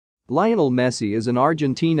Lionel Messi is an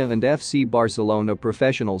Argentina and FC Barcelona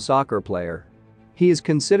professional soccer player. He is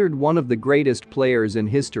considered one of the greatest players in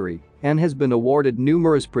history and has been awarded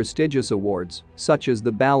numerous prestigious awards, such as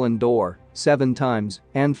the Ballon d'Or 7 times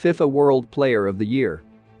and FIFA World Player of the Year.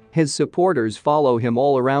 His supporters follow him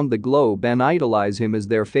all around the globe and idolize him as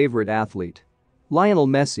their favorite athlete. Lionel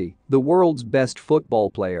Messi, the world's best football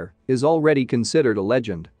player, is already considered a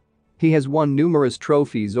legend. He has won numerous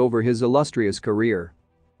trophies over his illustrious career.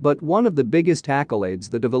 But one of the biggest accolades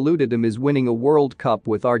that have eluded him is winning a World Cup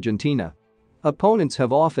with Argentina. Opponents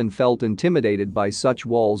have often felt intimidated by such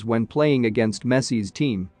walls when playing against Messi's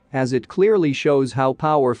team, as it clearly shows how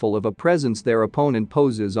powerful of a presence their opponent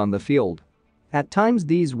poses on the field. At times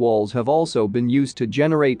these walls have also been used to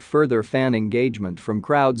generate further fan engagement from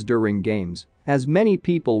crowds during games, as many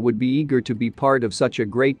people would be eager to be part of such a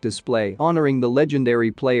great display honoring the legendary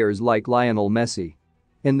players like Lionel Messi.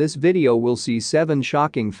 In this video we'll see 7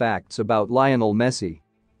 shocking facts about Lionel Messi.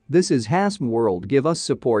 This is HASM World. Give us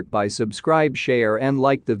support by subscribe, share and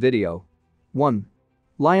like the video. 1.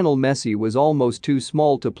 Lionel Messi was almost too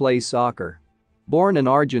small to play soccer. Born in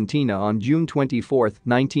Argentina on June 24,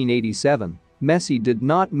 1987, Messi did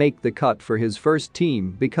not make the cut for his first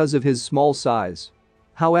team because of his small size.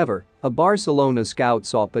 However, a Barcelona scout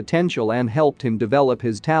saw potential and helped him develop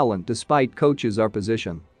his talent despite coach's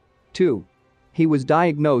opposition. 2. He was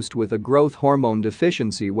diagnosed with a growth hormone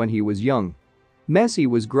deficiency when he was young. Messi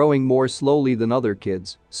was growing more slowly than other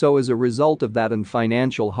kids, so as a result of that and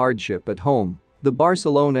financial hardship at home, the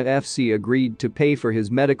Barcelona FC agreed to pay for his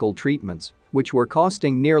medical treatments, which were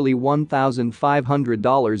costing nearly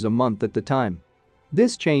 $1,500 a month at the time.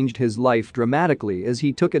 This changed his life dramatically as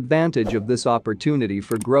he took advantage of this opportunity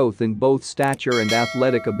for growth in both stature and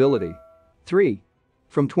athletic ability. 3.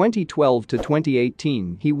 From 2012 to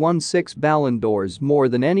 2018 he won 6 Ballon d'Ors, more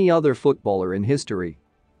than any other footballer in history.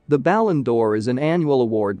 The Ballon d'Or is an annual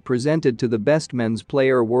award presented to the best men's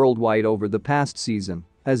player worldwide over the past season,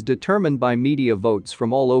 as determined by media votes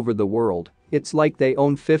from all over the world. It's like they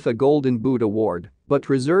own FIFA Golden Boot Award, but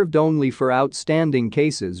reserved only for outstanding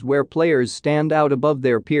cases where players stand out above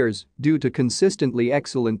their peers due to consistently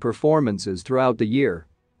excellent performances throughout the year.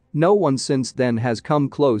 No one since then has come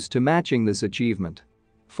close to matching this achievement.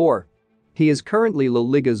 4. He is currently La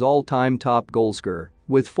Liga's all-time top goalscorer,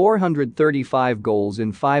 with 435 goals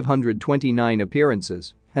in 529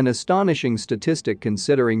 appearances, an astonishing statistic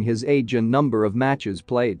considering his age and number of matches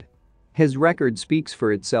played. His record speaks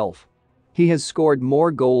for itself. He has scored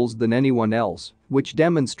more goals than anyone else, which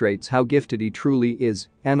demonstrates how gifted he truly is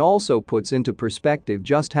and also puts into perspective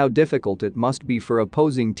just how difficult it must be for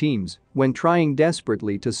opposing teams when trying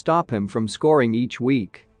desperately to stop him from scoring each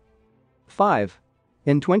week. 5.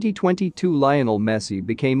 In 2022 Lionel Messi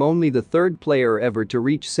became only the 3rd player ever to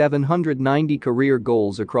reach 790 career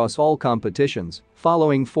goals across all competitions,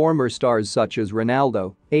 following former stars such as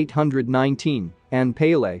Ronaldo, 819, and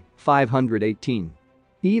Pelé, 518.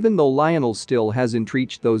 Even though Lionel still hasn't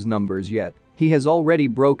reached those numbers yet, he has already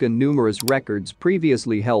broken numerous records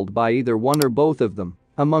previously held by either one or both of them,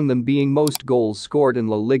 among them being most goals scored in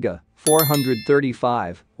La Liga,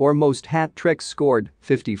 435, or most hat-tricks scored,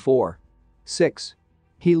 54. 6.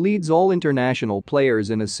 He leads all international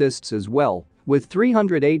players in assists as well, with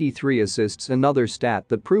 383 assists, another stat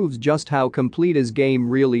that proves just how complete his game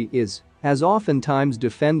really is, as oftentimes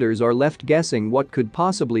defenders are left guessing what could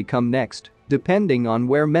possibly come next, depending on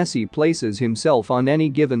where Messi places himself on any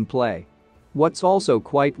given play. What's also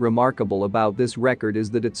quite remarkable about this record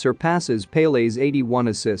is that it surpasses Pelé's 81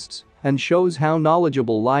 assists and shows how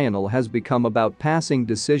knowledgeable Lionel has become about passing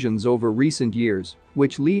decisions over recent years,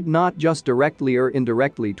 which lead not just directly or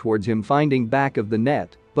indirectly towards him finding back of the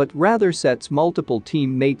net, but rather sets multiple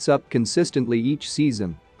teammates up consistently each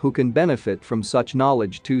season who can benefit from such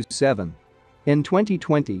knowledge too. 7. In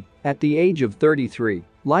 2020, at the age of 33,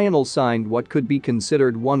 Lionel signed what could be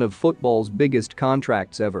considered one of football's biggest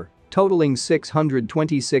contracts ever, totaling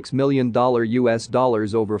 $626 million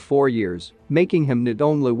over 4 years, making him not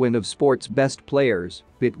only one of sport's best players,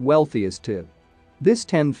 but wealthiest too. This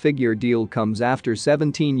 10-figure deal comes after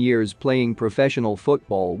 17 years playing professional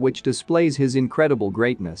football, which displays his incredible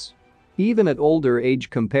greatness. Even at older age,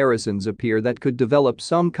 comparisons appear that could develop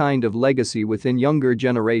some kind of legacy within younger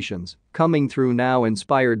generations, coming through now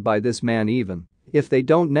inspired by this man even if they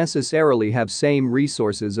don't necessarily have same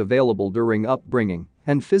resources available during upbringing,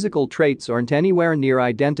 and physical traits aren't anywhere near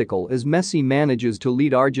identical as Messi manages to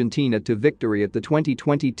lead Argentina to victory at the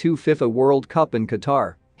 2022 FIFA World Cup in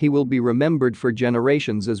Qatar. He will be remembered for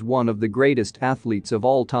generations as one of the greatest athletes of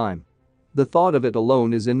all time. The thought of it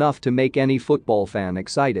alone is enough to make any football fan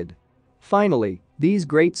excited. Finally, These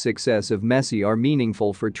great success of Messi are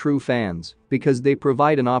meaningful for true fans because they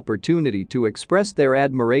provide an opportunity to express their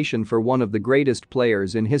admiration for one of the greatest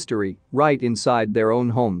players in history right inside their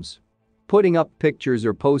own homes. Putting up pictures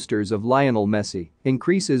or posters of Lionel Messi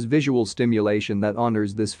increases visual stimulation that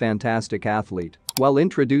honors this fantastic athlete while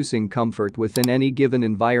introducing comfort within any given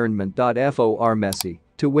environment. For Messi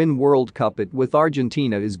to win World Cup with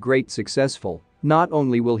Argentina is great successful. Not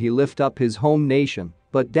only will he lift up his home nation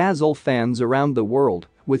but dazzle fans around the world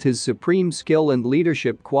with his supreme skill and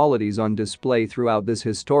leadership qualities on display throughout this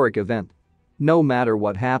historic event. No matter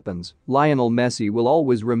what happens, Lionel Messi will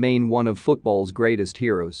always remain one of football's greatest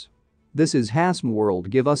heroes. This is HASM World.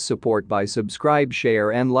 Give us support by subscribe,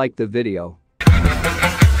 share and like the video.